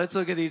Let's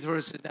look at these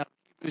verses now.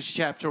 Hebrews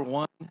chapter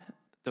 1,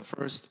 the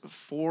first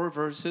 4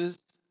 verses.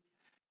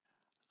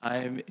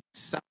 I'm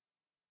excited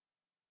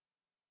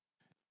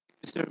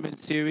sermon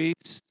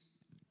series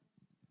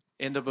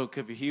in the book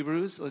of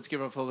Hebrews. Let's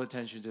give our full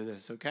attention to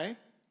this, okay?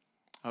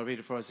 I'll read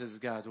it for us. This is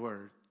God's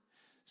word.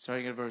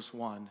 Starting at verse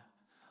 1.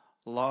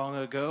 Long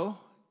ago,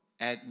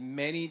 at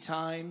many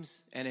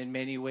times and in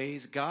many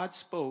ways, God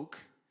spoke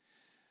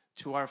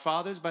to our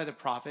fathers by the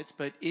prophets,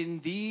 but in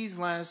these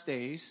last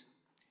days,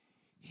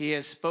 he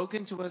has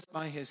spoken to us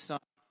by his Son,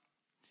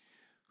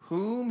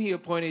 whom he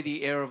appointed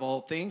the heir of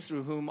all things,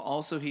 through whom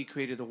also he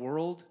created the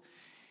world.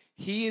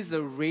 He is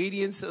the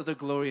radiance of the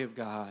glory of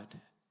God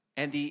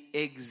and the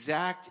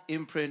exact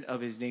imprint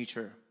of his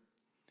nature.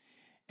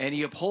 And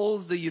he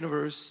upholds the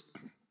universe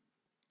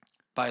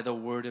by the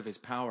word of his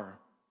power.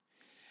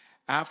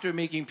 After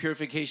making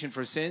purification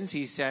for sins,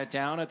 he sat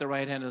down at the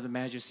right hand of the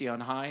Majesty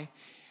on high,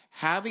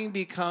 having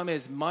become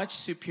as much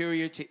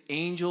superior to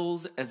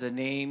angels as the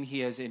name he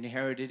has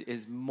inherited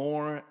is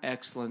more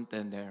excellent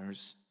than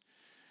theirs.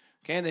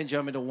 Okay, and then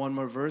jump into one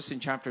more verse in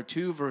chapter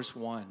 2, verse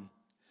 1.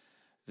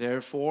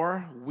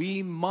 Therefore,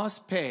 we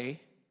must pay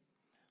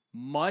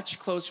much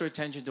closer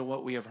attention to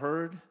what we have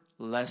heard,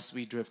 lest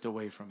we drift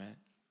away from it.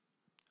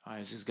 All right,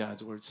 this is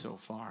God's word so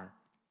far.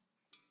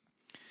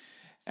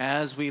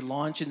 As we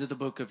launch into the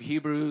book of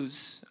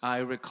Hebrews, I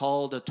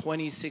recalled a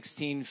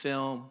 2016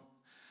 film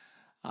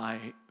I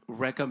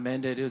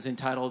recommended. It was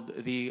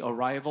entitled The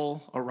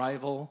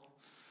Arrival.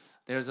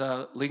 There's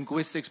a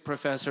linguistics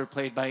professor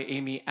played by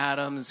Amy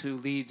Adams who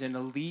leads an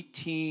elite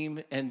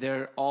team, and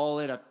they're all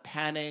in a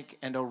panic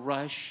and a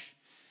rush.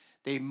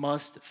 They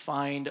must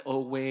find a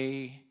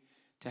way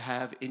to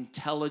have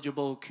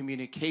intelligible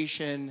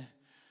communication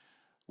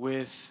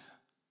with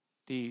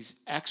these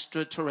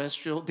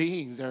extraterrestrial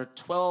beings. There are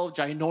 12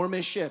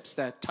 ginormous ships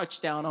that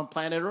touch down on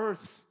planet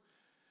Earth,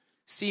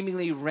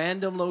 seemingly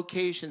random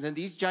locations. And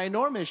these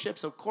ginormous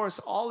ships, of course,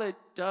 all it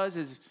does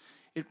is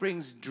it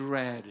brings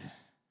dread.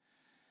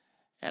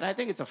 And I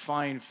think it's a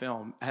fine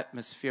film,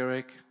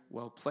 atmospheric,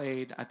 well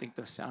played. I think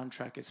the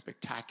soundtrack is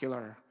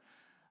spectacular.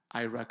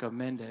 I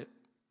recommend it.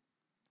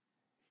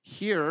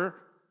 Here,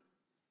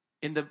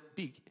 in the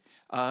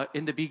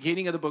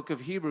beginning of the book of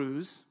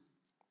Hebrews,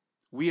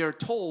 we are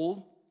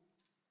told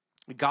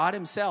God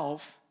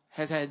himself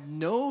has had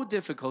no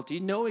difficulty,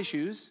 no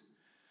issues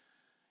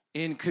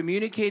in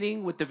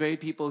communicating with the very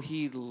people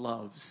he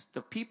loves,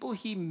 the people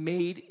he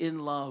made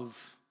in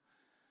love.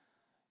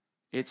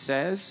 It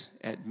says,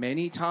 at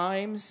many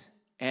times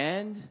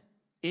and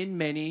in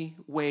many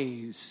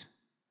ways.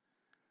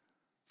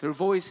 Through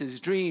voices,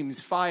 dreams,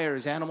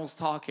 fires, animals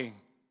talking.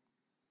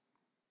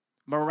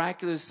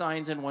 Miraculous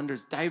signs and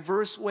wonders,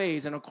 diverse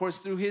ways, and of course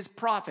through his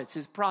prophets,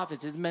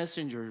 his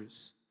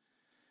messengers.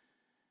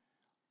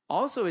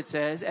 Also it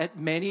says, at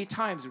many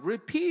times,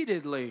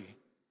 repeatedly,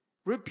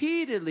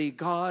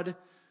 God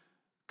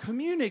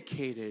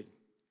communicated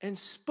and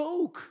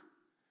spoke.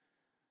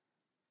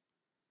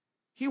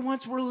 He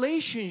wants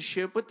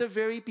relationship with the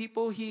very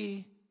people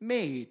he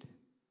made.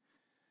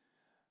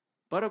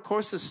 But of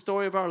course, the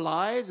story of our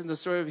lives and the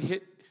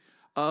story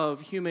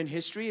of human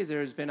history is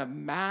there has been a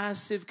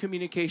massive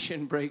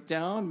communication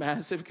breakdown.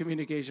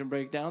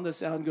 The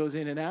sound goes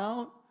in and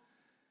out.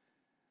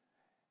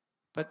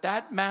 But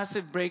that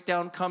massive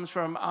breakdown comes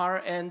from our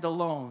end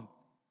alone.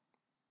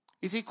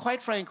 You see,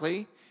 quite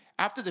frankly,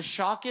 after the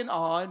shock and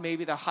awe and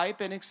maybe the hype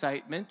and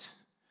excitement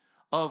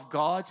of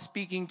God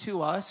speaking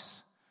to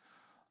us,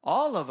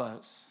 all of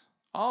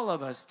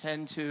us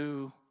tend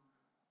to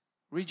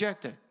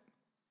reject it.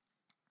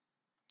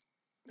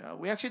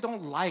 We actually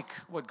don't like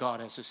what God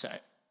has to say.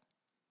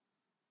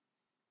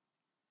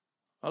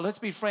 Well, let's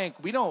be frank,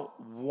 we don't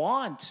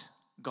want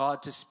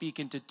God to speak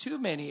into too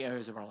many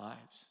areas of our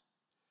lives.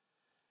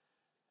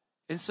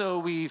 And so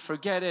we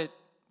forget it,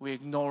 we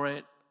ignore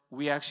it,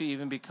 we actually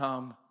even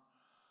become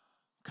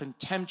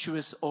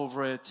contemptuous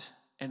over it,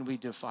 and we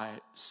defy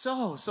it.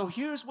 So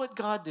here's what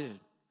God did.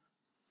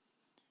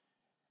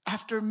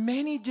 After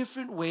many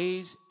different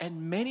ways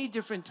and many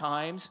different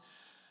times,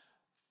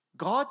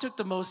 God took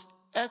the most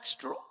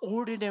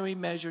extraordinary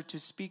measure to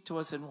speak to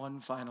us in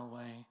one final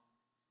way.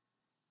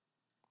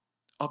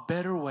 A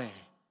better way.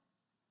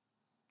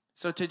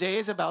 So today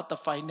is about the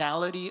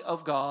finality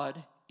of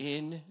God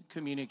in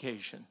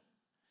communication.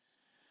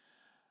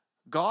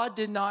 God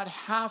did not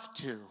have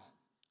to,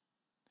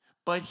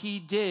 but he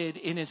did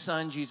in his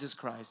Son, Jesus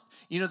Christ.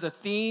 You know, the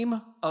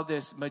theme of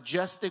this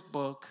majestic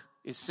book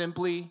is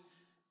simply,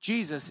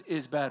 Jesus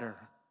is better.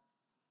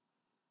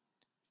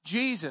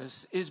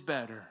 Jesus is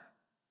better.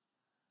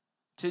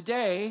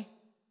 Today,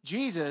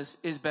 Jesus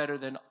is better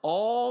than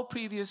all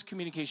previous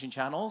communication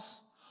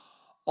channels,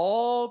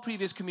 all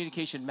previous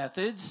communication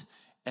methods,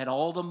 and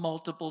all the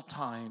multiple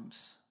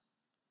times.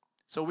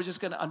 So we're just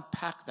going to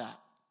unpack that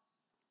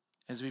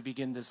as we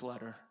begin this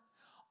letter.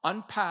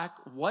 Unpack,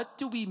 what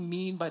do we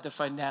mean by the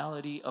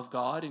finality of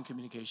God in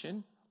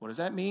communication? What does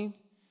that mean?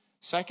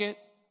 Second,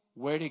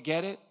 where to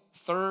get it?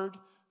 Third,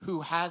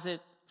 who has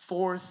it?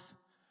 Fourth,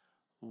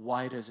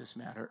 why does this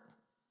matter?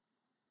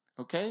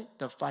 Okay?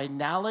 The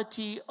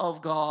finality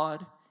of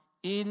God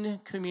in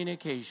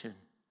communication.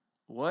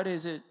 What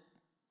is it?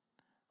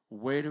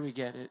 Where do we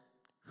get it?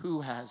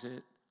 Who has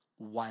it?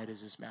 Why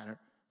does this matter?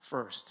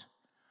 First,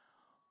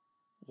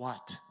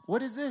 what?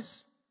 What is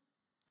this?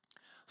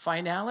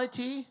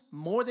 Finality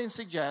more than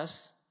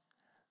suggests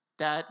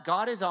that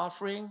God is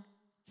offering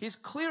his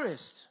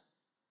clearest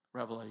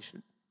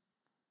revelation.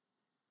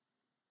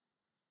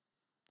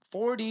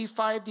 4D,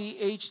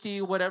 5D,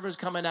 HD, whatever's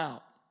coming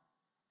out.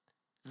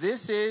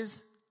 This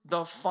is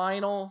the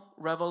final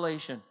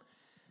revelation.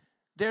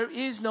 There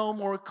is no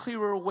more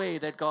clearer way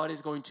that God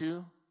is going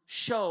to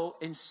show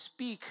and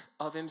speak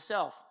of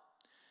himself.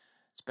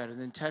 It's better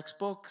than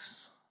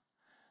textbooks.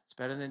 It's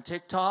better than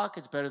TikTok.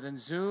 It's better than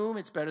Zoom.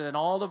 It's better than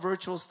all the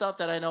virtual stuff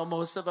that I know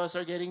most of us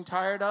are getting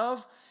tired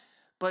of.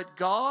 But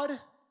God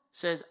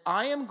says,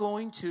 I am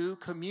going to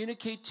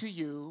communicate to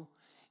you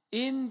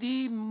in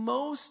the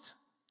most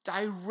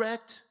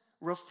direct,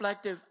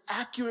 reflective,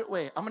 accurate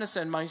way. I'm going to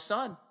send my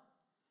son.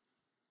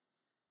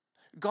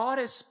 God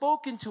has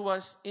spoken to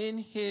us in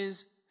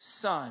his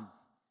son.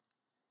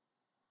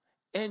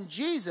 And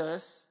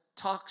Jesus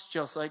talks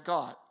just like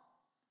God.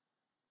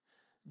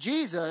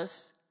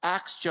 Jesus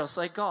acts just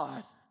like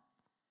God.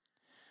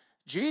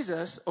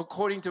 Jesus,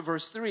 according to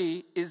verse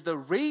 3, is the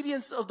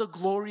radiance of the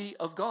glory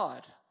of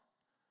God.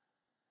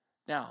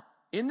 Now,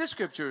 in the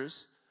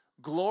scriptures,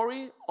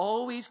 glory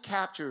always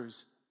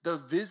captures the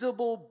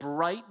visible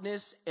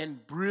brightness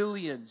and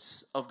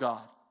brilliance of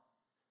God.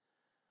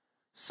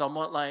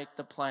 Somewhat like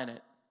the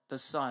planet, the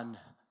sun.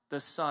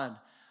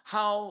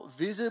 How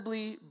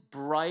visibly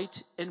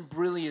bright and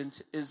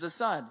brilliant is the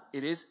sun?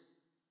 It is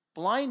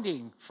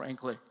blinding,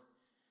 frankly.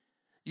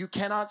 You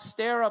cannot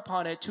stare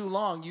upon it too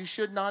long. You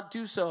should not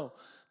do so.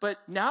 But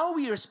now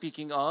we are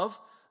speaking of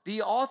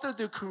the author,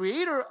 the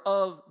creator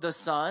of the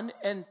sun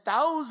and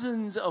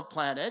thousands of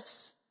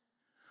planets,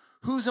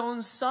 whose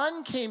own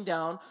son came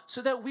down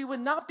so that we would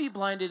not be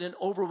blinded and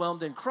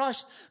overwhelmed and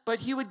crushed,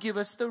 but he would give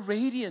us the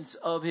radiance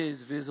of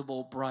his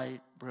visible,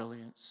 bright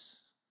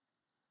brilliance.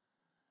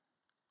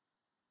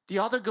 The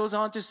author goes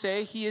on to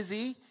say he is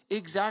the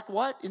exact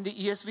what in the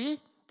ESV?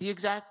 The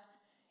exact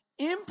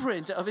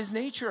imprint of his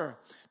nature.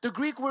 The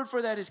Greek word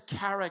for that is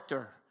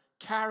character.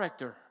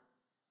 Character.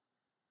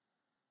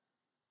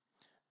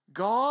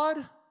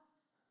 God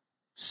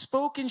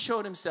spoke and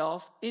showed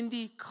himself in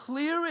the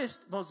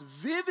clearest, most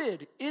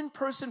vivid,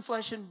 in-person,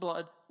 flesh and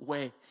blood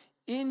way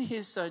in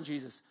his son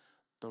Jesus.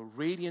 The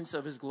radiance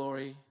of his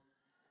glory,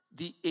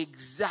 the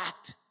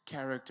exact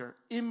character,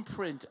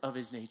 imprint of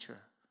his nature.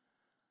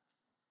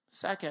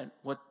 Second,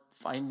 what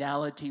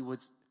finality would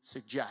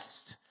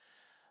suggest.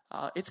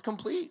 It's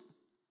complete.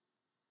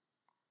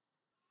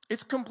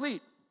 It's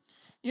complete.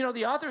 You know,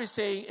 the author is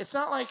saying it's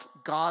not like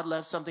God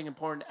left something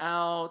important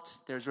out.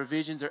 There's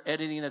revisions or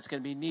editing that's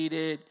going to be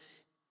needed.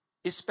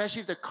 Especially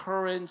if the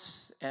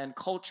current and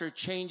culture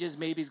changes,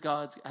 maybe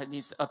God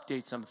needs to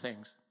update some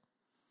things.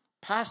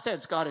 Past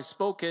tense, God has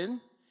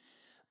spoken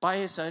by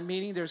his son,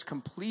 meaning there's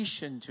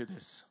completion to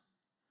this.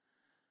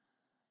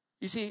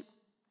 You see,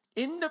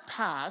 in the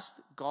past,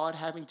 God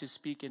having to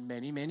speak in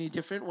many, many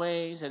different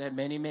ways and at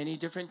many, many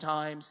different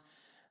times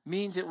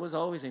means it was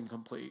always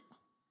incomplete.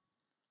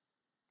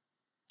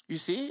 You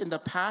see, in the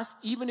past,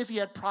 even if you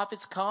had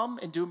prophets come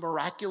and do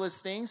miraculous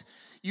things,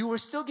 you were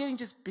still getting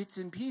just bits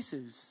and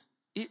pieces.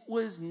 It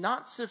was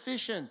not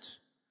sufficient.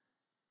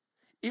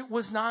 It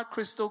was not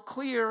crystal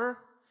clear,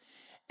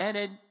 and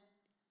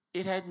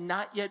it had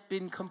not yet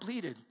been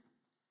completed.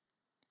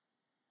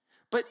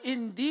 But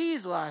in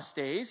these last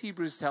days,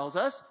 Hebrews tells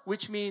us,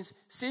 which means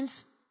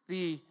since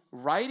the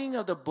writing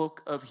of the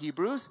book of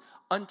Hebrews,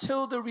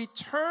 until the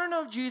return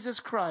of Jesus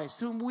Christ,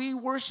 whom we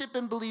worship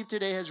and believe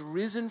today has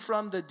risen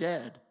from the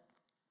dead.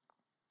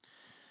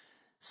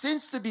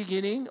 Since the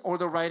beginning, or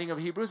the writing of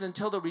Hebrews,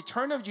 until the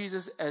return of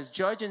Jesus as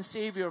judge and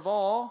savior of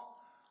all,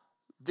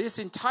 this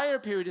entire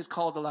period is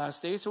called the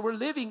last days. So we're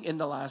living in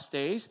the last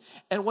days.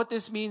 And what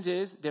this means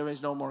is there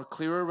is no more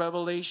clearer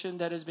revelation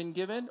that has been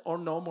given or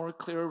no more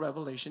clearer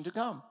revelation to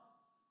come.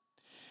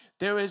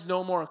 There is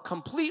no more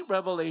complete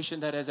revelation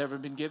that has ever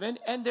been given,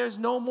 and there's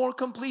no more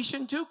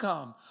completion to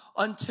come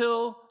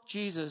until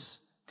Jesus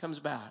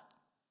comes back.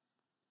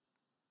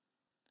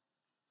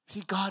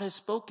 See, God has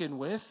spoken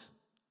with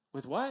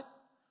what?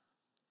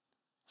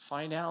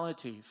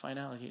 Finality.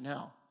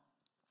 Now,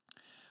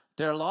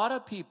 there are a lot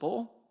of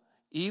people,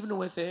 even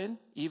within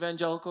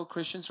evangelical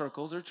Christian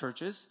circles or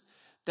churches,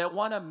 that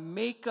want to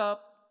make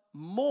up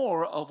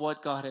more of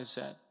what God has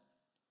said.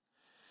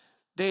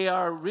 They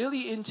are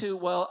really into,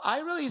 well, I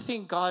really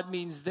think God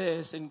means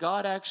this, and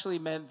God actually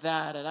meant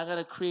that, and I got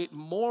to create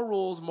more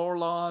rules, more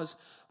laws,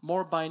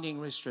 more binding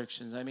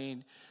restrictions. I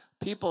mean,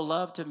 people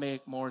love to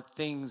make more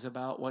things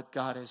about what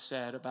God has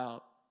said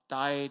about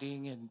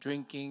dieting and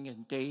drinking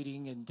and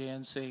dating and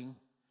dancing.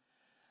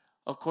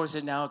 Of course,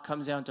 it now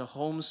comes down to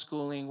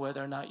homeschooling,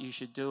 whether or not you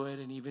should do it,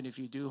 and even if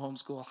you do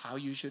homeschool, how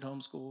you should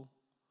homeschool.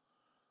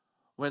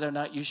 Whether or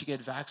not you should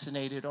get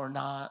vaccinated or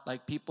not.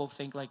 Like, people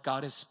think like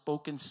God has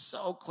spoken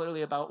so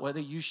clearly about whether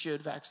you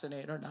should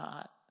vaccinate or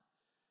not.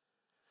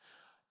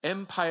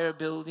 empire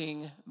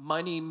building,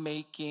 money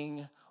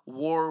making,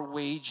 war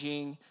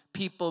waging,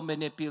 people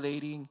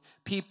manipulating,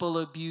 people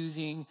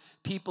abusing,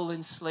 people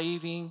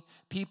enslaving,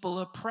 people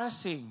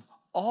oppressing,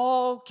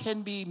 all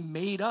can be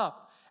made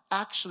up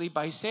actually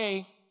by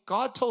saying,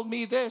 God told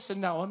me this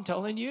and now I'm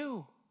telling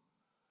you.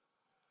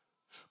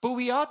 But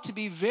we ought to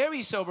be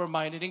very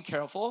sober-minded and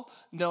careful.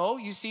 No,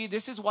 you see,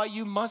 this is why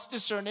you must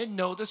discern and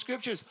know the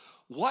scriptures.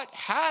 What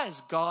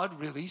has God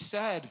really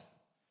said?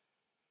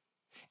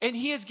 And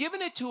he has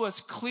given it to us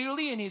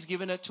clearly and he's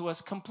given it to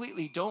us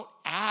completely. Don't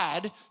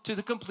add to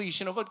the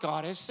completion of what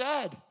God has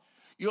said.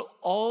 You're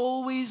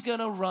always going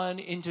to run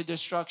into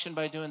destruction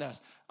by doing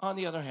this. On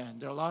the other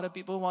hand, there are a lot of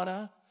people who want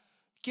to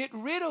get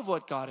rid of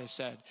what God has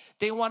said.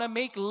 They want to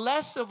make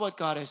less of what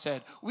God has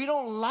said. We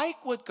don't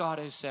like what God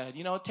has said.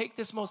 You know, take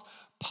this most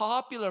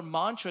popular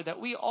mantra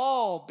that we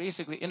all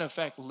basically, in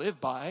effect,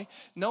 live by.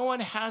 No one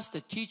has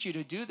to teach you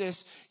to do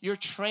this. You're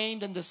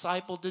trained and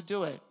discipled to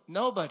do it.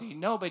 Nobody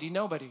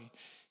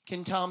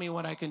can tell me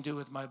what I can do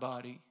with my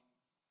body.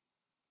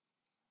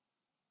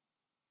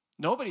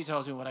 Nobody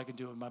tells me what I can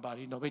do with my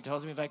body. Nobody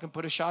tells me if I can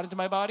put a shot into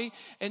my body.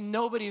 And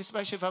nobody,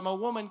 especially if I'm a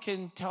woman,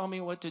 can tell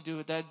me what to do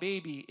with that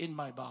baby in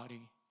my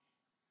body.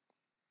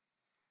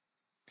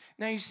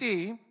 Now you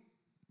see,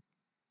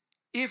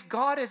 if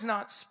God has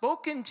not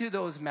spoken to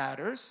those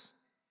matters,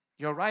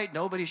 you're right,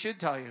 nobody should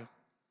tell you.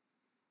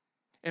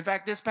 In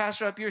fact, this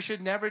pastor up here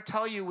should never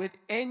tell you with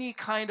any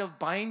kind of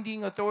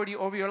binding authority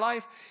over your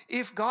life.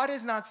 If God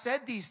has not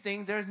said these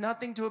things, there's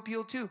nothing to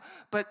appeal to.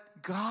 But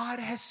God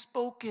has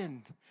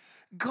spoken.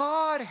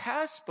 God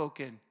has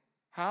spoken.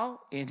 How?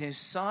 In his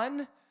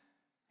Son.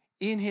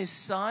 In his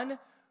Son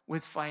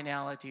with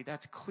finality.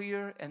 That's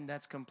clear and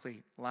that's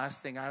complete.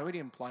 Last thing, I already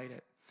implied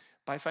it.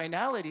 By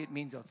finality, it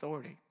means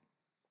authority.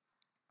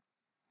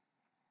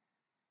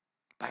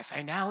 By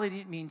finality,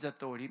 it means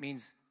authority. It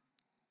means,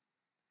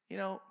 you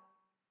know,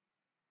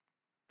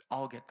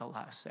 I'll get the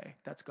last say.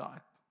 That's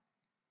God.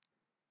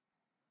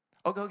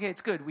 Okay,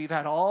 it's good. We've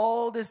had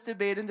all this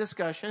debate and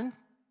discussion.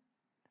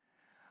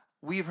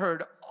 We've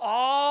heard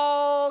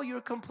all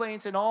your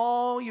complaints and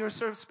all your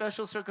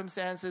special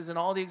circumstances and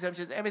all the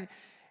exemptions, everything.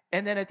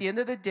 And then at the end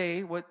of the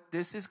day, what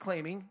this is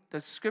claiming,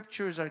 the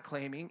scriptures are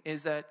claiming,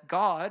 is that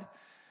God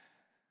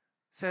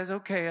says,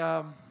 okay,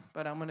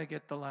 but I'm going to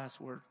get the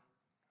last word.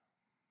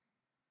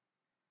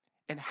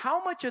 And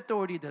how much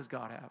authority does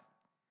God have?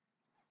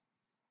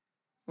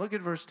 Look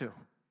at verse 2.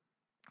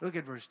 Look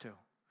at verse 2.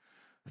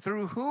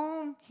 Through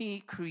whom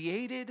he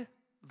created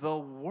the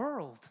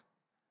world.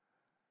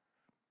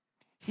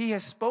 He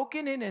has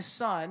spoken in his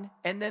Son,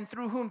 and then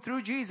through whom?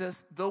 Through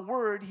Jesus, the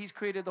Word, he's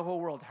created the whole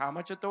world. How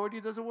much authority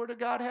does the Word of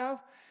God have?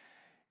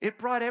 It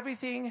brought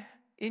everything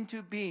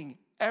into being,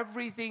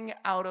 everything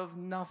out of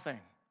nothing.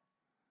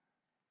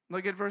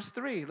 Look at verse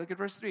 3. Look at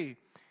verse 3.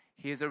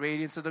 He is the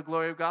radiance of the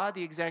glory of God,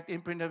 the exact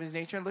imprint of his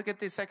nature. And look at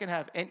the second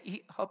half. And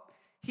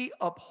he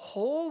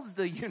upholds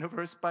the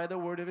universe by the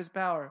word of his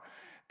power.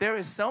 There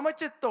is so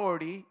much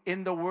authority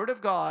in the word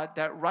of God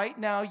that right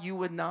now you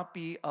would not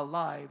be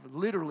alive,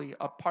 literally,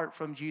 apart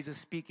from Jesus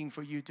speaking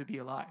for you to be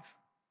alive.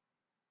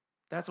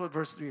 That's what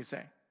verse 3 is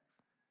saying.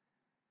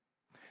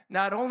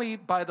 Not only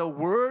by the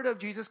word of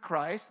Jesus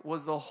Christ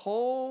was the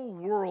whole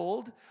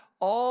world,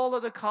 all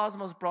of the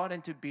cosmos brought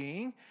into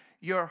being.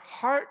 Your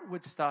heart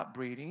would stop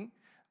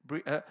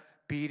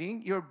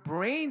beating, your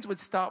brains would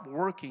stop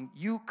working.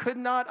 You could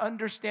not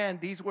understand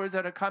these words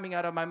that are coming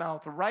out of my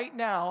mouth right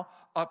now,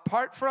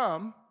 apart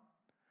from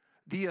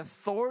the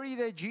authority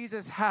that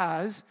Jesus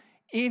has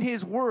in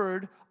his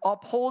word,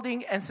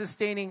 upholding and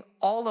sustaining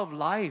all of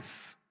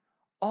life.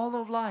 All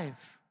of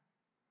life.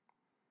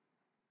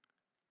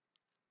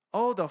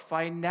 Oh, the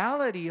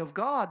finality of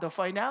God, the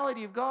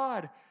finality of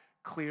God.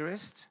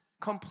 Clearest,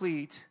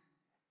 complete,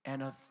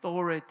 and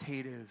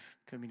authoritative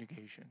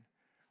communication.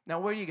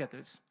 Now, where do you get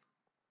this?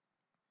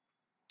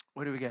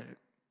 Where do we get it?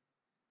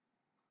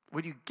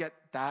 Where do you get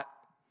that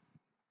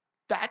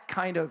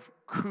kind of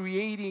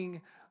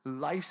creating,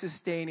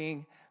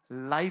 life-sustaining,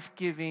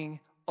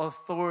 life-giving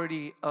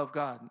authority of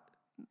God?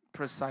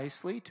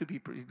 Precisely, to be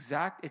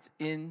exact, it's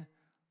in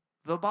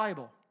the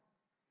Bible.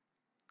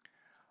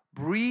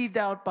 Breathed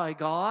out by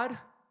God,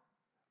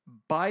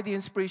 by the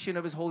inspiration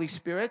of his Holy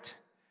Spirit,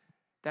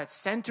 that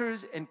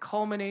centers and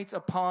culminates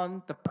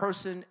upon the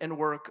person and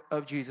work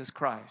of Jesus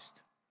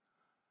Christ.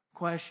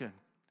 Question: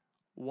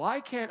 why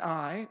can't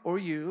I or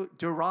you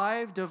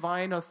derive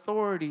divine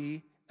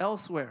authority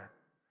elsewhere?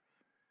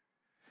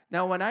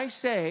 Now, when I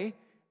say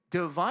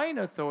divine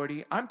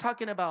authority, I'm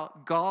talking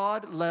about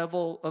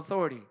God-level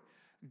authority.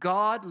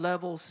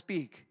 God-level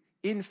speak.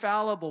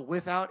 Infallible,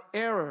 without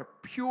error,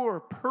 pure,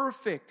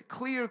 perfect,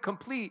 clear,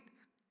 complete.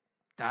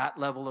 That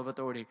level of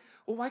authority.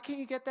 Well, why can't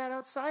you get that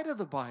outside of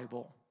the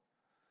Bible?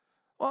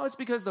 Well, it's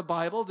because the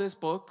Bible, this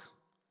book,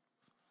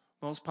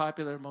 most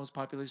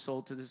popularly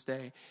sold to this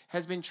day,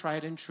 has been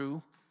tried and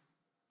true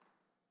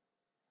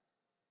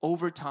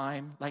over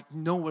time, like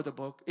no other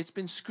book. It's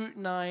been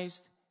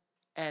scrutinized,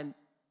 and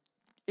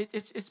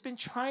it's been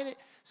trying to,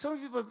 some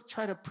people have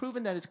tried to prove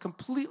that it's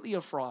completely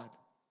a fraud.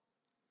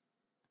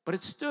 but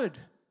it stood.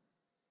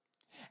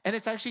 And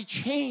it's actually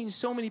changed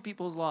so many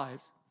people's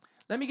lives.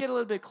 Let me get a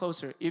little bit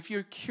closer. If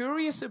you're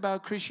curious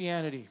about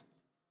Christianity,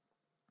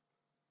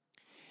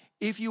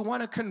 if you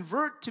want to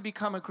convert to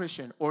become a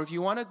Christian, or if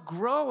you want to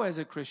grow as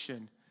a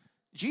Christian,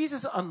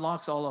 Jesus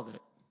unlocks all of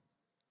it.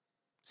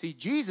 See,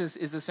 Jesus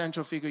is the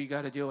central figure you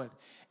got to deal with.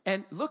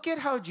 And look at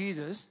how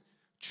Jesus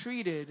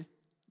treated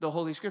the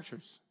Holy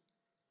Scriptures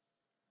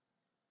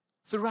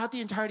throughout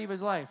the entirety of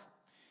his life.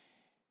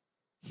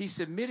 He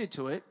submitted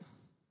to it.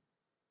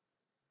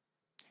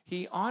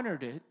 He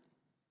honored it.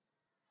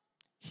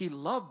 He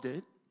loved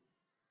it.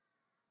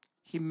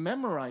 He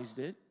memorized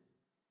it.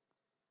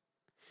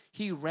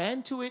 He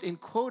ran to it and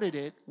quoted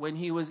it when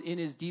he was in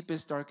his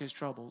deepest, darkest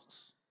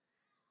troubles.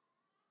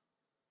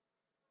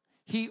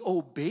 He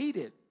obeyed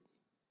it.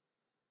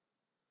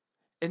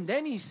 And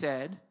then he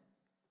said,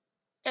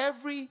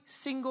 every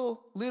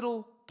single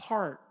little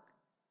part,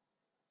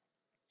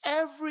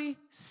 every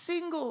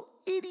single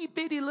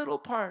itty-bitty little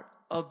part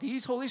of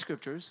these Holy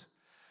Scriptures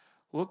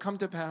will come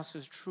to pass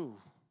as true.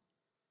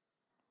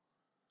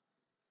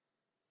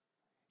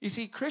 You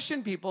see,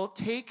 Christian people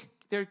take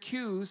their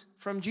cues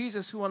from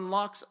Jesus, who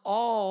unlocks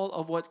all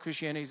of what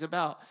Christianity is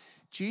about.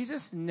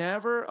 Jesus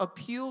never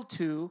appealed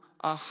to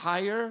a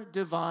higher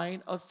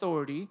divine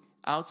authority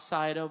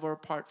outside of or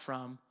apart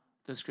from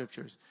the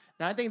Scriptures.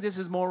 Now, I think this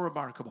is more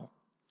remarkable.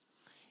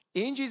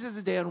 In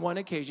Jesus' day, on one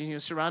occasion, he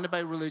was surrounded by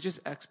religious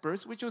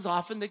experts, which was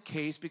often the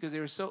case because they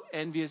were so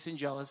envious and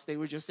jealous. They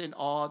were just in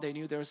awe. They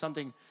knew there was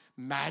something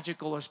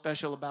magical or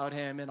special about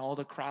him, and all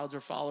the crowds were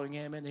following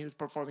him, and he was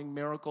performing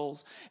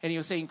miracles, and he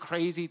was saying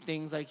crazy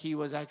things like he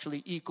was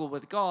actually equal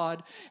with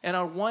God. And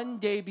on one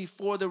day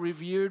before the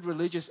revered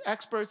religious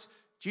experts,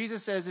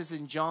 Jesus says this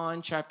in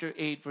John chapter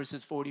 8,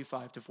 verses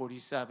 45 to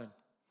 47.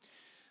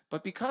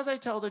 But because I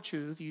tell the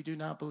truth, you do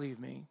not believe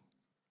me.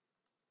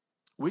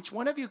 Which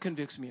one of you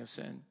convicts me of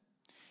sin?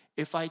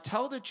 If I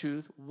tell the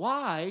truth,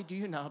 why do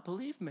you not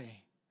believe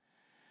me?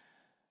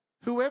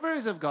 Whoever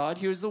is of God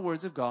hears the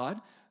words of God.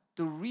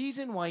 The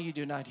reason why you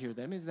do not hear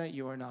them is that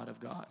you are not of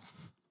God.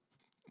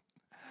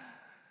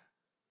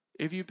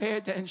 If you pay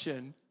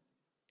attention,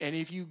 and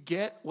if you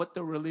get what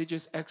the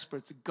religious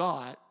experts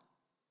got,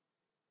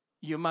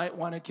 you might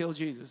want to kill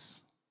Jesus.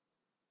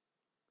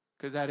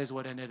 Because that is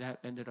what ended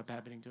up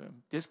happening to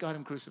him. This got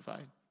him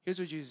crucified. Here's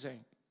what Jesus is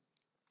saying.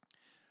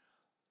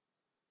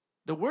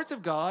 The words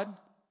of God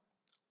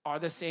are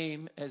the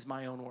same as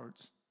my own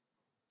words.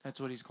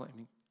 That's what he's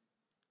claiming.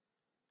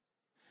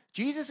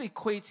 Jesus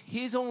equates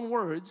his own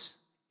words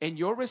and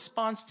your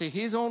response to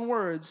his own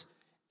words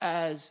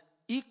as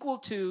equal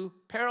to,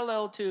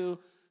 parallel to,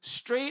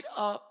 straight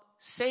up,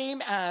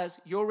 same as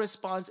your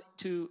response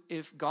to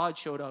if God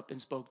showed up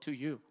and spoke to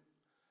you.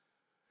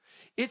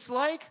 It's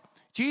like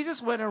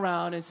Jesus went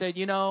around and said,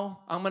 I'm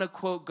going to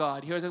quote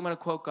God. Here's I'm going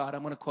to quote God.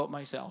 I'm going to quote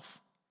myself.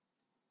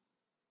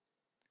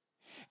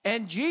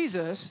 And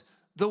Jesus,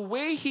 the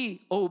way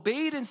he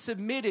obeyed and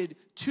submitted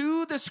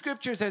to the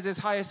Scriptures as his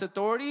highest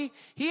authority,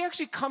 he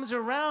actually comes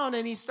around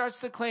and he starts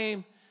to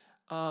claim,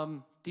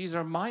 these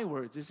are my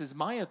words. This is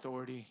my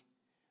authority.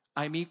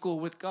 I'm equal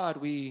with God.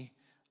 We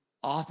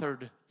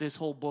authored this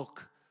whole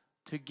book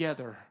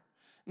together.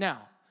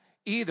 Now,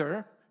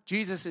 either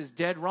Jesus is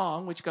dead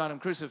wrong, which got him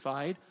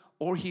crucified,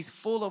 or he's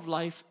full of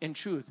life and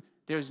truth.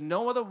 There's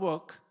no other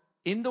book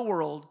in the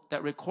world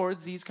that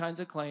records these kinds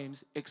of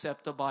claims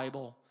except the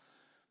Bible.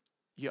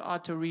 You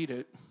ought to read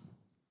it.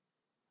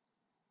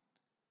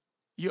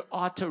 You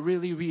ought to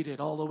really read it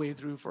all the way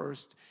through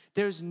first.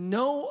 There's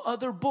no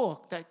other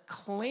book that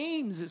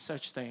claims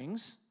such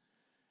things.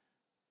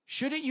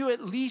 Shouldn't you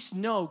at least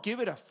know, give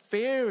it a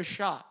fair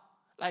shot,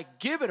 like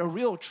give it a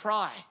real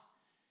try?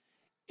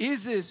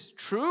 Is this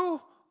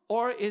true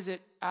or is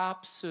it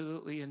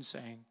absolutely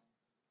insane?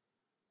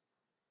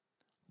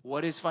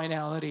 What is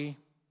finality?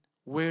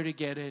 Where to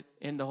get it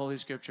in the Holy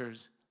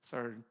Scriptures?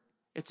 Third,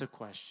 it's a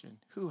question.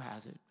 Who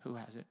has it? Who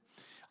has it?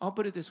 I'll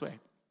put it this way.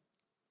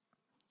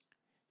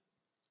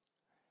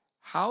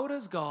 How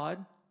does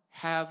God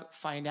have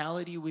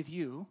finality with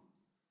you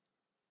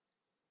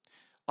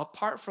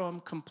apart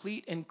from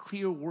complete and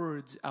clear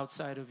words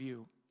outside of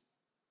you?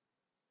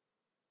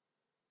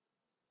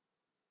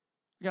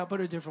 Yeah, I'll put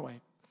it a different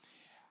way.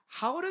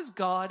 How does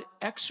God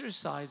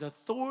exercise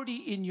authority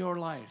in your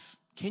life?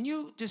 Can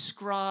you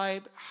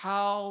describe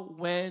how,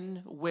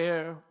 when,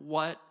 where,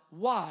 what,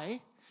 why?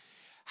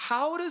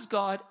 How does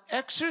God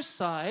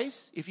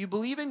exercise, if you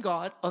believe in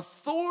God,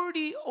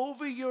 authority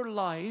over your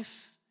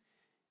life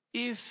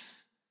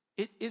if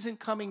it isn't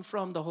coming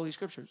from the Holy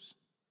Scriptures?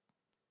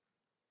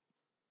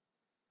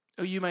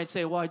 Or you might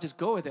say, well, I just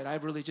go with it. I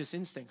have religious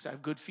instincts. I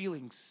have good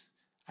feelings.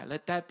 I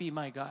let that be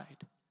my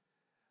guide.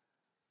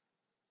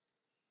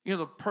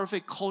 The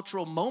perfect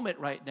cultural moment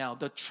right now,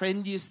 the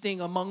trendiest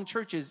thing among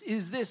churches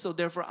is this, so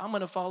therefore I'm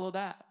going to follow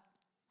that.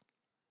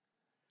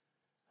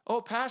 Oh,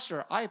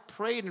 Pastor, I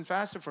prayed and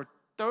fasted for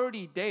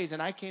 30 days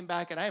and I came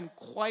back and I am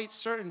quite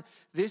certain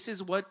this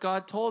is what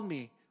God told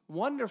me.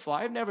 Wonderful.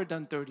 I've never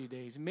done 30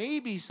 days.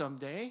 Maybe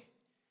someday.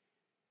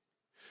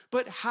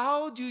 But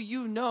how do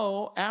you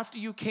know after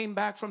you came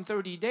back from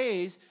 30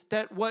 days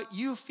that what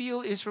you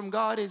feel is from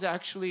God is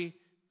actually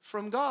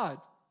from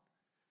God?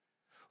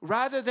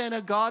 Rather than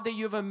a God that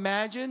you've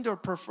imagined or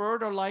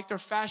preferred or liked or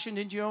fashioned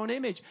into your own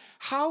image.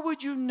 How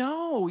would you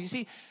know? You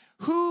see,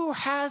 who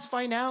has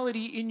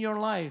finality in your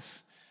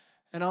life?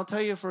 And I'll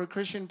tell you, for a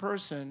Christian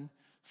person,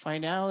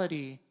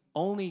 finality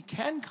only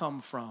can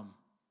come from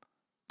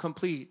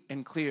complete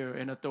and clear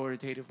and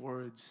authoritative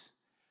words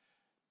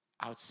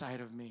outside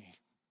of me.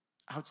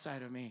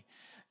 Outside of me.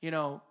 You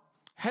know,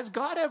 has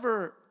God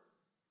ever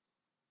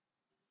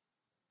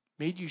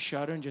made you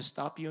shudder and just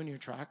stop you in your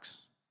tracks?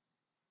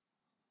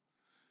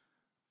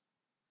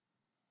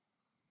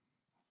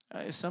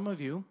 Some of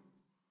you,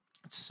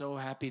 I'm so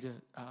happy to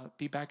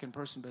be back in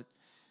person, but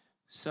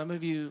some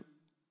of you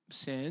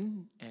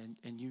sin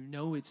and you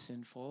know it's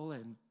sinful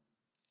and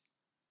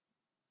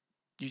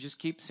you just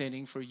keep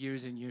sinning for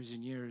years and years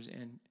and years,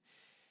 and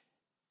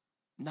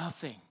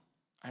nothing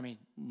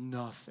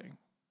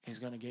is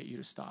going to get you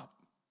to stop.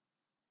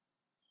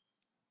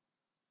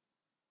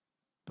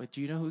 But do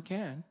you know who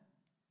can?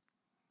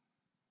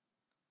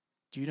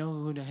 Do you know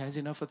who has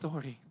enough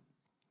authority?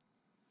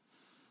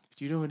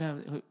 Do you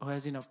know who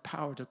has enough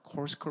power to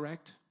course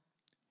correct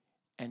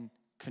and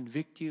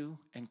convict you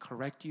and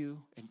correct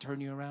you and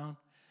turn you around?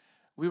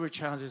 We were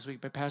challenged this week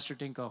by Pastor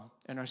Dinko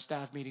in our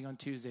staff meeting on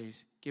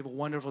Tuesdays. Gave a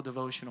wonderful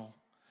devotional.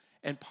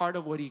 And part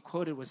of what he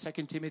quoted was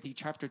 2 Timothy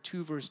chapter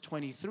 2, verse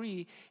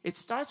 23. It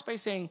starts by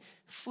saying,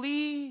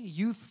 flee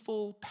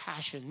youthful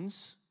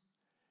passions.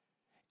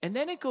 And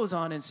then it goes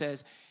on and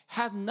says,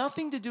 have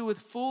nothing to do with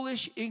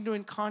foolish,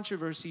 ignorant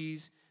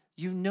controversies.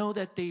 You know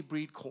that they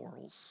breed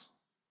quarrels.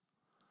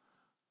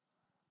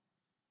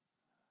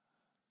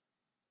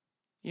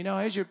 You know,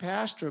 as your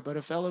pastor, but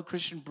a fellow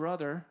Christian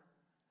brother,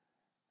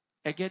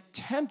 I get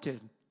tempted.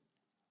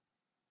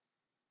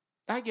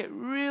 I get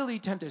really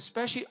tempted,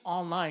 especially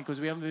online, because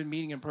we haven't been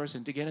meeting in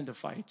person, to get into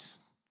fights.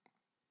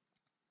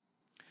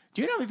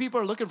 Do you know how many people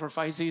are looking for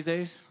fights these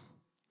days?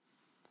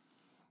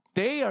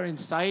 They are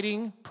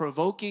inciting,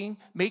 provoking,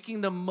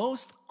 making the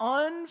most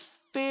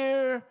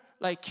unfair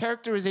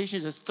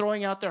characterizations, just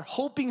throwing out there,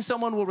 hoping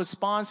someone will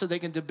respond so they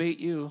can debate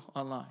you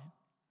online.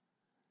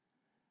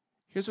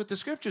 Here's what the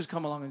scriptures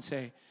come along and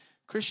say.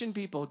 Christian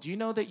people, do you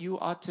know that you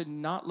ought to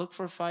not look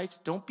for fights?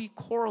 Don't be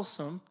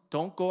quarrelsome.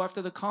 Don't go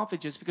after the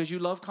conflict just because you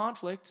love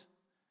conflict.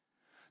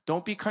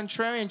 Don't be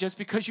contrarian just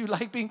because you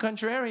like being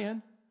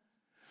contrarian.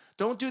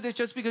 Don't do this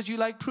just because you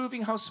like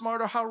proving how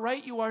smart or how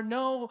right you are.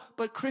 No,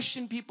 but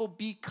Christian people,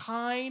 be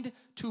kind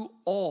to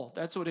all.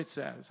 That's what it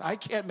says. I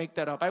can't make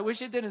that up. I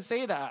wish it didn't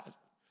say that.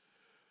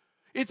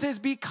 It says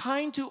be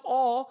kind to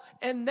all,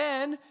 and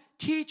then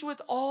teach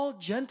with all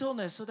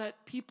gentleness so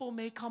that people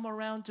may come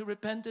around to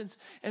repentance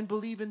and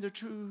believe in the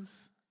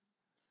truth.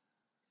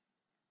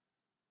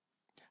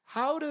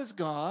 How does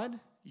God,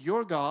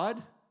 your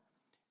God,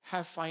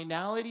 have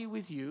finality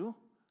with you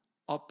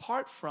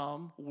apart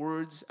from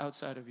words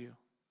outside of you?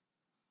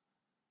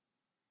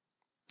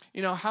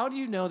 You know, how do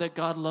you know that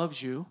God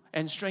loves you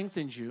and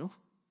strengthens you?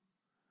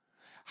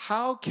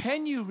 How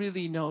can you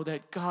really know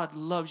that God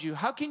loves you?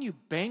 How can you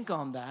bank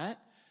on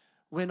that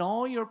when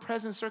all your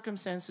present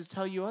circumstances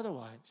tell you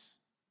otherwise?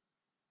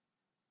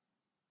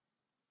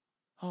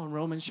 Oh, in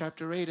Romans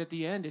chapter 8 at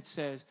the end it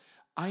says,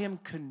 I am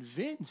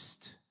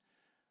convinced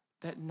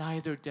that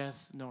neither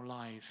death nor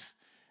life,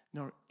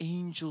 nor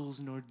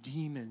angels nor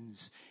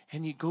demons.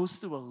 And he goes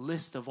through a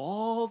list of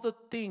all the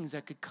things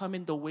that could come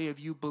in the way of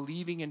you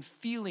believing and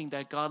feeling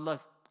that God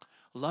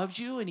loves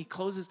you. And he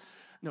closes,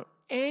 nor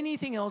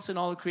anything else in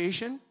all of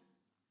creation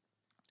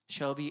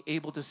shall be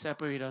able to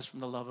separate us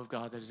from the love of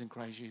God that is in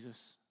Christ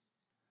Jesus.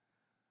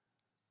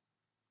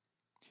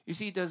 You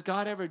see, does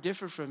God ever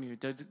differ from you?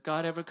 Does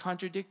God ever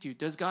contradict you?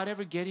 Does God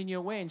ever get in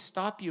your way and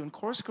stop you and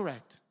course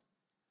correct?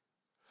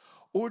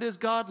 Or does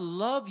God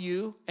love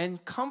you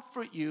and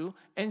comfort you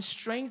and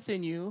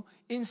strengthen you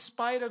in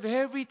spite of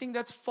everything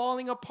that's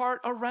falling apart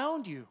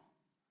around you?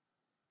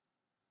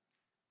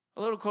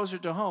 A little closer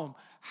to home,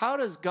 how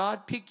does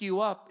God pick you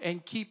up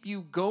and keep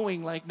you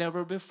going like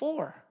never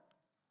before?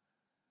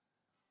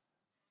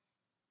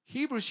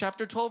 Hebrews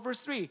chapter 12,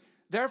 verse 3.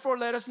 Therefore,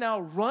 let us now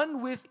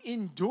run with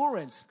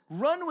endurance.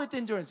 Run with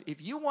endurance.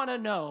 If you want to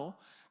know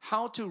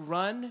how to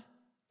run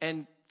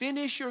and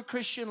finish your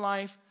Christian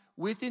life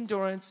with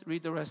endurance,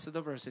 read the rest of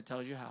the verse. It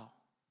tells you how.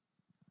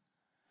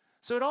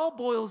 So it all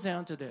boils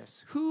down to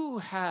this. Who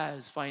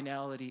has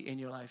finality in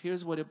your life?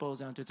 Here's what it boils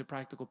down to. It's a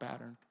practical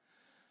pattern.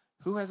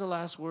 Who has the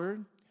last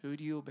word? Who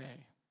do you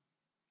obey?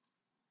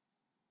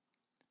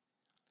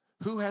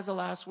 Who has the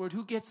last word?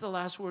 Who gets the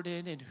last word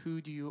in? And who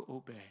do you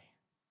obey?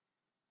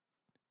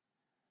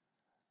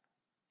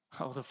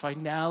 Oh, the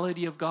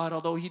finality of God,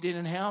 although he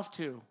didn't have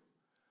to.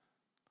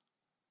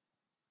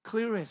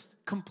 Clearest,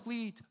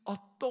 complete,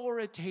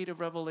 authoritative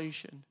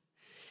revelation.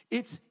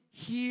 It's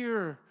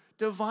here.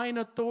 Divine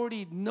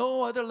authority.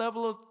 No other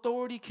level of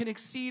authority can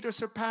exceed or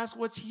surpass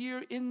what's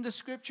here in the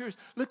scriptures.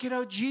 Look at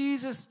how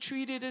Jesus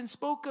treated and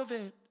spoke of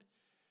it.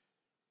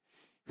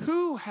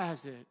 Who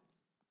has it?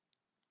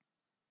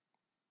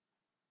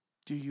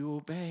 Do you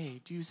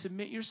obey? Do you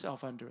submit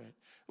yourself under it?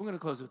 We're going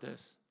to close with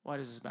this. Why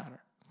does this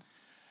matter?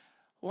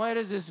 Why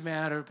does this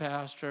matter,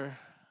 Pastor?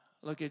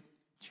 Look at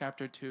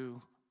chapter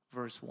 2,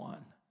 verse 1.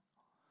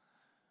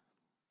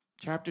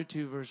 Chapter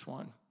 2, verse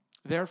 1.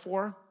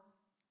 Therefore,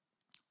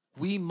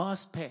 we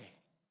must pay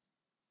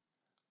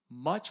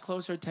much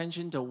closer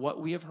attention to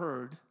what we have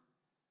heard,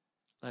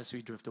 lest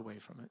we drift away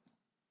from it.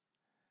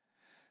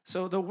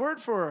 So the word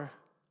for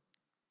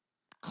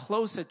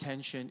close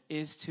attention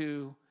is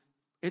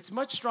it's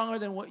much stronger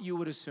than what you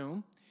would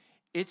assume.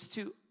 It's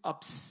to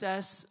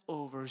obsess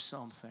over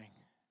something.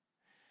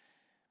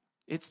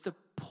 It's to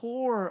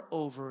pore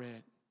over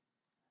it.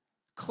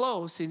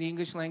 Close in the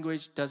English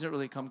language doesn't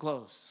really come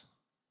close.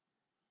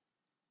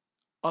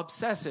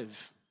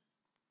 Obsessive.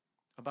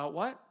 About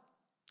what?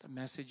 The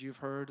message you've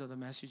heard or the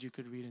message you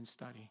could read and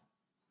study.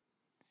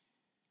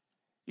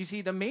 You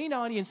see, the main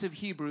audience of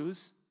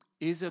Hebrews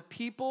is a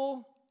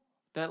people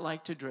that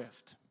like to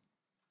drift.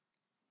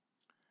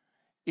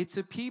 It's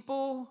a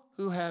people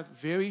who have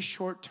very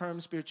short-term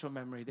spiritual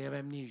memory. They have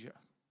amnesia.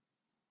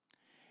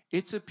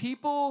 It's a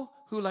people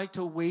who like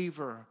to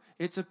waver.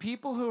 It's a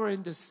people who are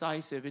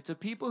indecisive. It's a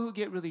people who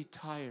get really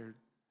tired.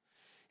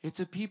 It's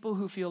a people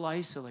who feel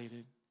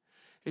isolated.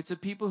 It's a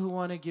people who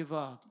want to give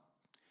up.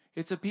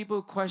 It's a people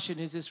who question,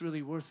 is this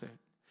really worth it?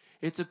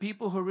 It's a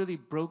people who are really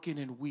broken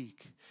and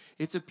weak.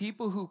 It's a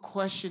people who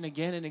question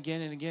again and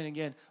again and again and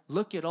again,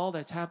 look at all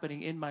that's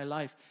happening in my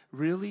life.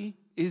 Really?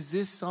 Is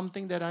this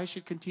something that I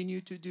should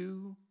continue to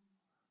do?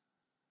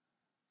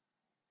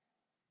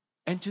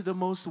 And to the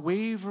most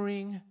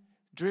wavering,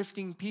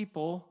 drifting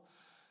people,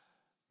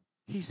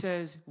 he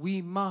says,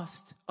 we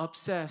must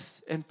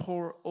obsess and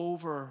pore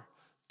over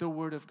the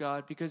Word of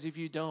God, because if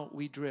you don't,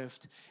 we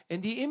drift.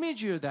 And the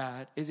image of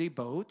that is a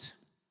boat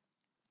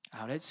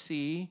out at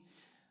sea,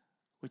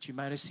 which you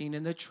might have seen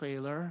in the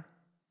trailer,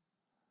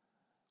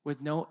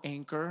 with no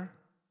anchor.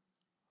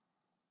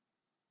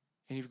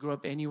 And if you grew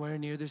up anywhere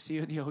near the sea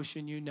or the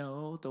ocean, you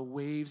know the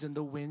waves and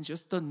the winds,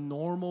 just the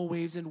normal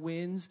waves and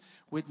winds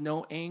with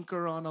no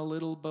anchor on a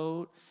little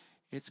boat,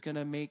 it's going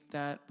to make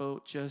that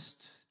boat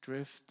just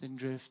drift and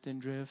drift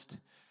and drift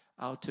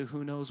out to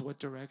who knows what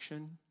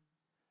direction.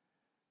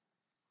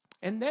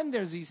 And then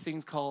there's these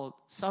things called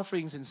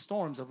sufferings and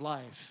storms of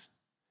life.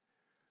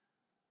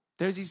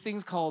 There's these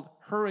things called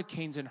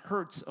hurricanes and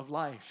hurts of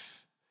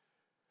life.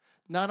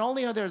 Not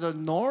only are there the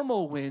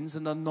normal winds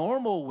and the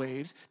normal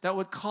waves that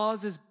would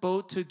cause this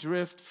boat to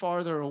drift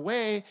farther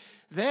away,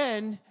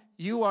 then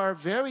you are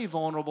very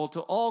vulnerable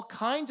to all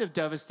kinds of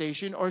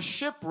devastation or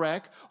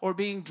shipwreck or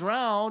being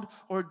drowned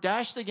or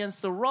dashed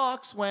against the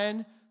rocks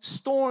when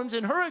storms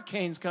and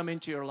hurricanes come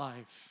into your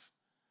life.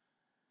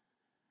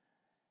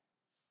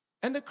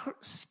 And the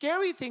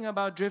scary thing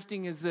about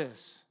drifting is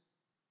this,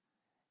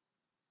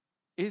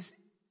 is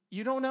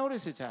you don't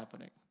notice it's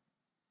happening.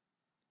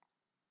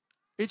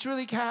 It's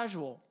really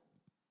casual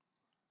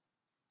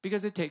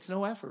because it takes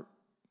no effort.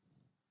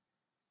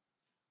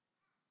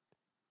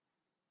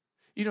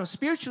 You know,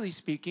 spiritually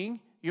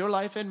speaking, your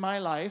life and my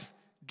life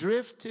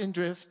drift and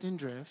drift and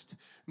drift,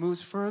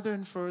 moves further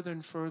and further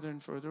and further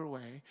and further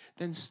away.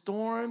 Then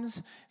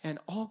storms and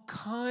all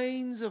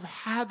kinds of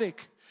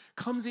havoc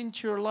comes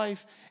into your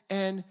life,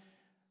 and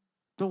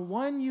the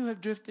one you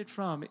have drifted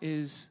from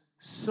is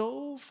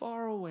so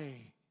far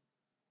away,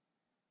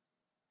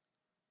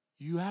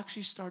 you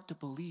actually start to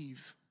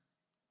believe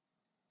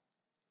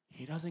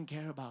he doesn't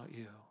care about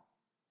you,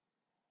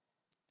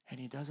 and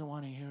he doesn't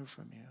want to hear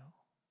from you,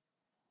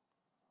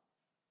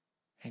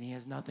 and he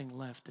has nothing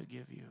left to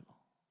give you.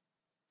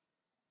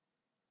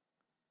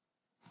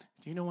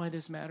 Do you know why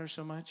this matters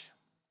so much?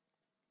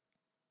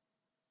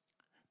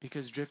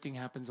 Because drifting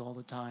happens all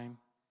the time.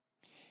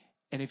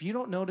 And if you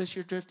don't notice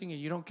you're drifting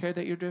and you don't care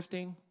that you're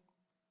drifting,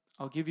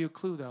 I'll give you a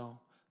clue though.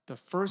 The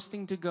first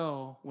thing to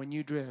go when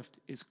you drift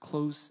is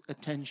close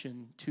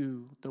attention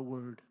to the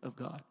Word of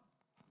God.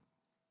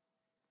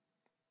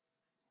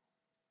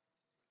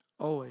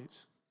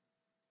 Always.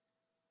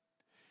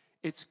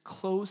 It's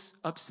close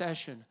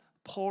obsession,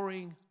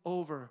 poring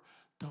over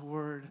the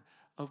Word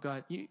of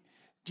God.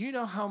 Do you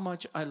know how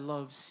much I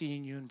love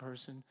seeing you in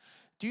person?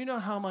 Do you know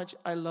how much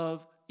I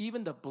love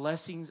even the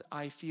blessings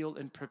I feel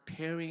in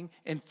preparing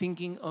and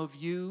thinking of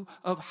you,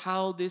 of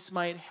how this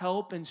might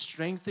help and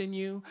strengthen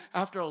you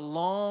after a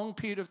long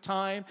period of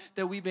time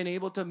that we've been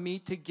able to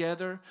meet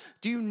together?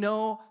 Do you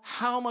know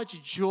how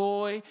much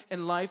joy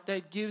and life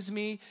that gives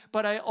me?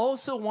 But I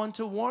also want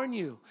to warn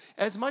you,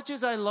 as much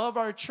as I love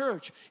our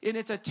church in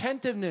its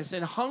attentiveness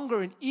and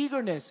hunger and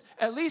eagerness,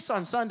 at least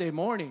on Sunday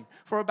morning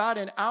for about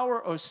an hour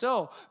or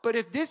so, but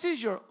if this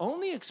is your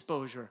only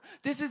exposure,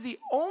 this is the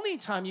only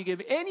time you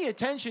give any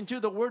attention to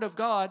the Word of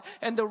God,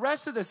 and the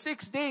rest of the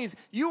 6 days,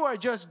 you are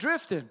just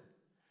drifting.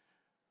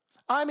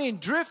 I mean,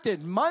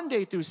 drifted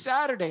Monday through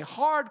Saturday,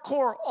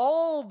 hardcore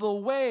all the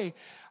way.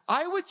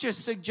 I would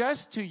just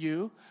suggest to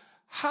you,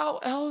 how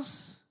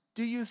else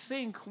do you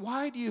think,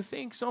 why do you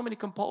think so many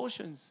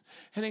compulsions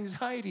and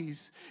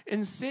anxieties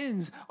and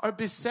sins are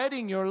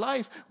besetting your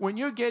life when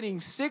you're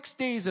getting 6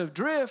 days of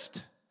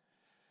drift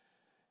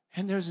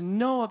And there's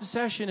no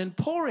obsession in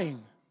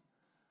poring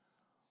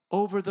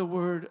over the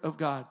Word of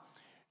God.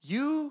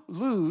 You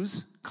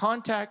lose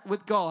contact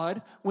with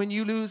God when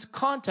you lose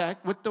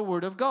contact with the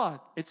Word of God.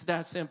 It's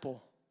that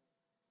simple.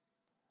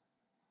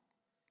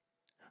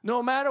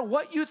 No matter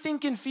what you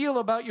think and feel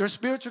about your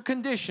spiritual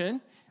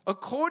condition,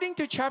 according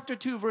to chapter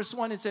 2, verse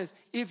 1, it says,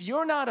 if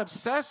you're not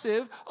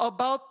obsessive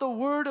about the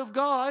Word of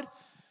God,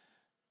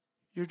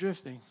 you're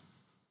drifting.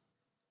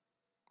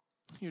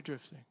 You're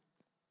drifting.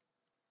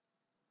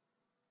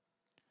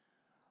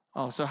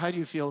 Oh, so how do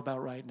you feel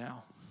about right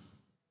now?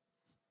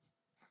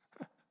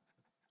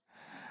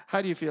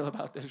 How do you feel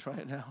about this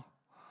right now?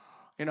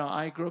 You know,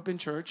 I grew up in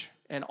church,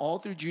 and all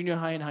through junior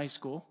high and high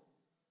school,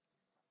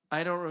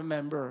 I don't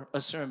remember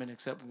a sermon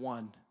except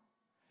one.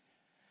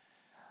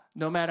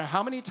 No matter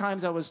how many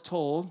times I was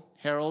told,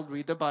 Harold,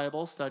 read the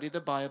Bible, study the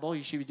Bible,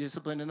 you should be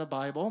disciplined in the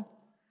Bible.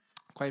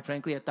 Quite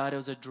frankly, I thought it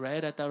was a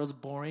dread. I thought it was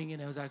boring,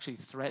 and it was actually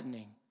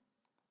threatening.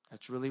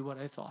 That's really what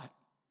I thought.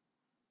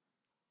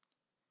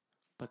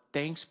 But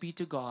thanks be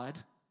to God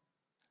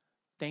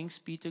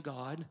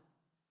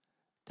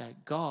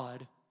that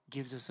God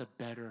gives us a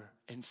better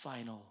and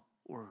final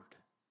word.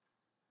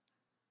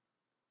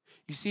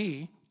 You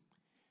see,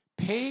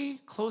 pay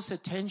close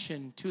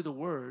attention to the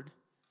word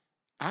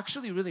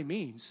actually really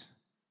means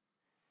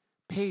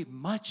pay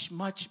much,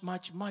 much,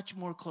 much, much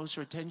more closer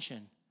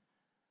attention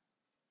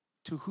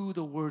to who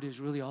the word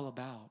is really all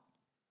about.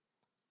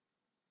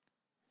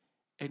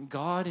 And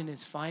God, in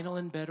his final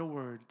and better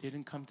word,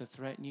 didn't come to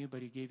threaten you,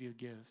 but he gave you a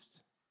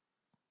gift.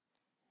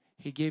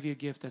 He gave you a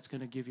gift that's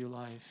going to give you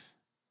life.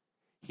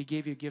 He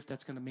gave you a gift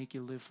that's going to make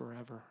you live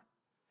forever.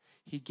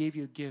 He gave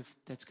you a gift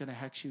that's going to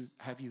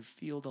have you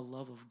feel the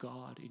love of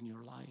God in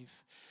your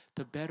life.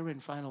 The better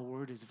and final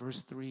word is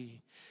verse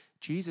 3.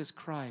 Jesus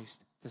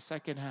Christ, the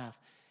second half,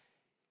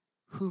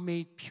 who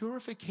made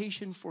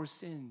purification for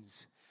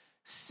sins,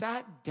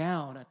 sat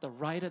down at the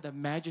right of the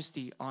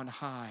majesty on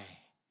high,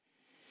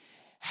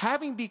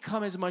 having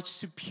become as much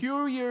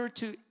superior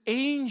to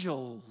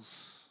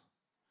angels.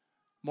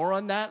 More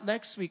on that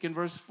next week in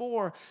verse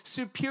 4.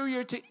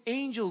 Superior to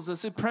angels, the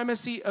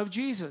supremacy of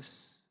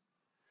Jesus.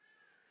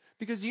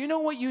 Because you know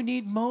what you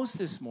need most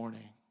this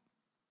morning?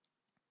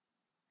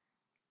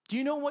 Do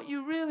you know what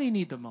you really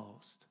need the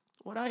most?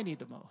 What I need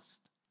the most?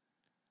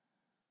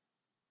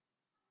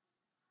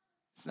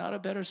 It's not a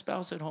better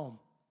spouse at home.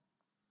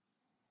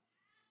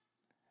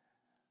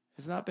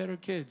 It's not better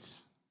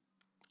kids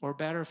or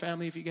better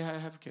family if you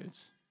have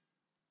kids.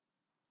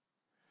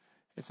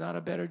 It's not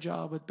a better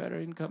job with better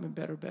income and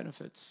better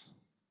benefits.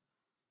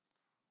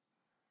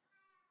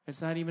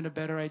 It's not even a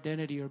better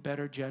identity or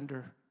better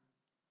gender.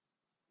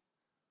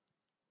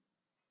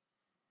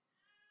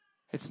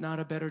 It's not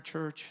a better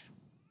church.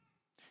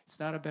 It's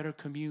not a better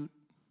commute.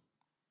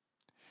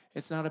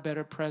 It's not a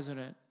better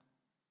president.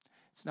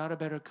 It's not a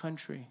better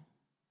country.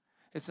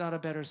 It's not a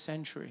better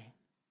century.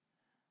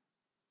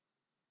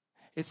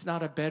 It's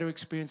not a better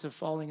experience of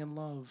falling in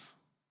love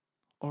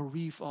or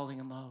re-falling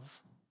in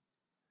love.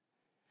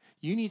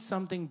 You need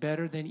something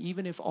better than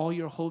even if all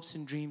your hopes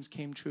and dreams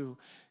came true.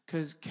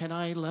 Because can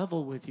I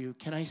level with you?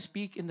 Can I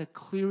speak in the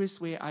clearest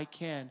way I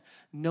can,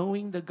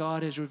 knowing that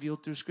God has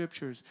revealed through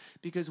scriptures?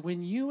 Because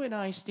when you and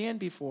I stand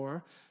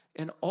before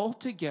an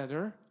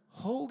altogether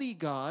holy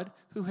God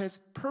who has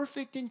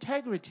perfect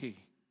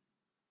integrity,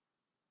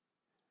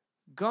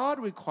 God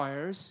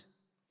requires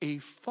a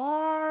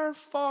far,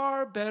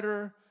 far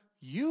better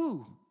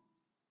you.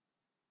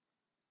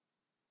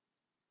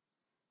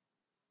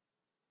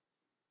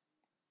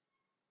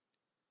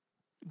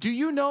 Do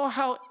you know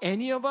how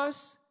any of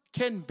us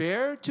can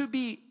bear to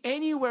be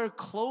anywhere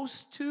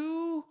close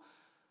to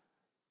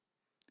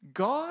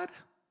God?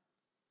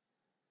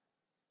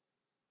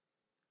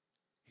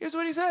 Here's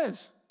what he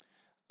says.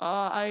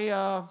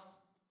 I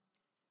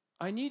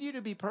need you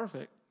to be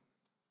perfect.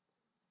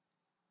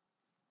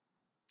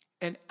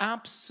 An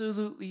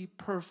absolutely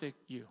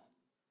perfect you.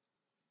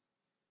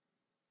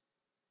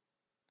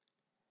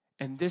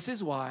 And this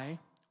is why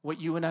what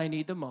you and I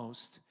need the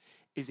most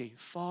is a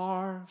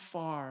far,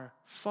 far,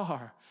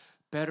 far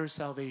better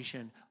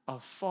salvation, a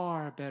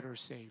far better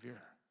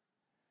Savior.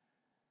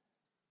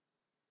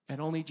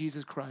 And only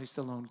Jesus Christ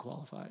alone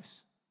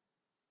qualifies.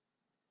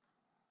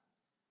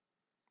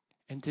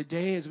 And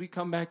today, as we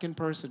come back in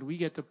person, we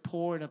get to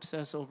pour and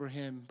obsess over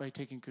him by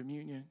taking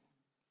communion.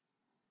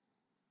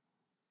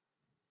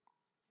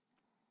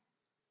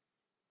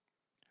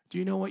 Do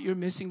you know what you're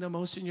missing the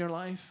most in your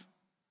life?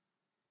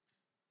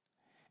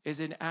 Is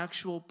an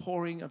actual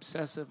pouring,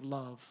 obsessive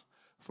love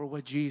for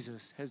what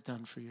Jesus has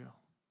done for you.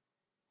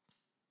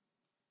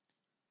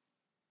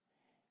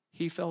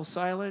 He fell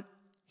silent.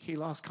 He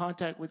lost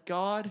contact with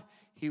God.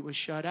 He was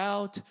shut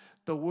out.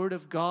 The word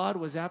of God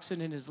was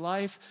absent in his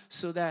life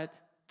so that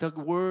the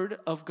word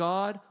of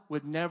God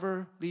would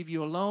never leave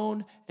you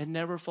alone and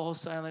never fall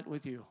silent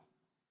with you.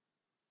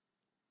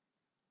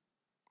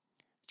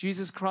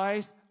 Jesus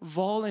Christ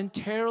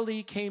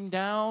voluntarily came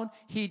down.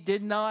 He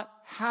did not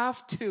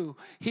have to.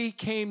 He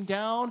came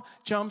down,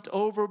 jumped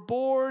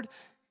overboard,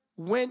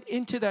 went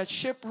into that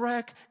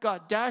shipwreck,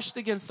 got dashed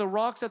against the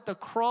rocks at the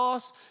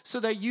cross so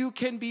that you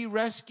can be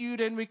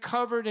rescued and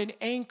recovered and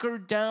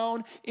anchored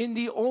down in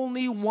the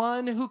only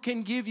one who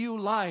can give you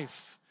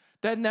life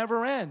that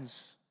never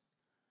ends.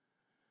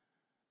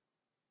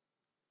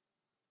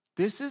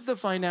 This is the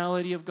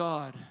finality of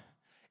God.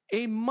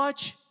 A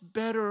much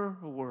better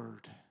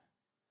word.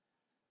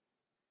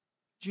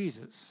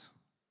 Jesus.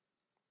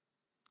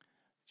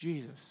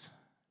 Jesus.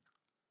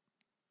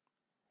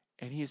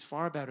 And he is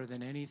far better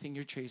than anything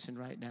you're chasing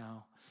right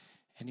now.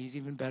 And he's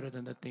even better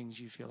than the things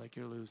you feel like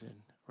you're losing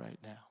right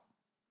now.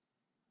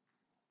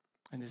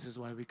 And this is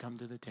why we come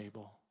to the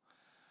table.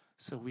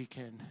 So we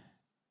can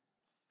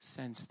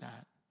sense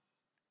that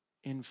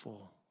in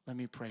full. Let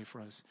me pray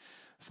for us.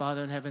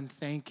 Father in heaven,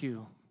 thank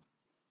you,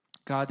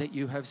 God, that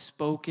you have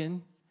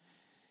spoken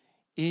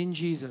in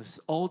Jesus,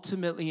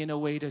 ultimately in a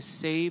way to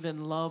save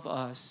and love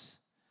us,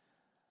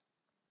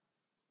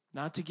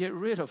 not to get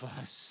rid of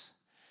us.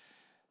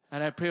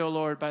 And I pray, oh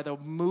Lord, by the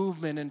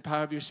movement and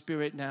power of your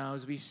Spirit now,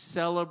 as we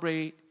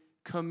celebrate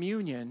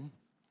communion,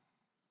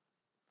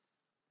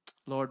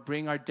 Lord,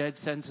 bring our dead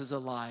senses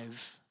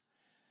alive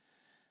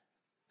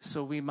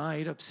so we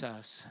might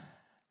obsess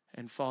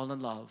and fall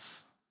in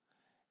love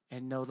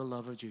and know the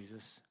love of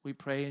Jesus. We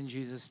pray in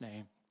Jesus'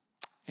 name.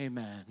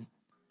 Amen.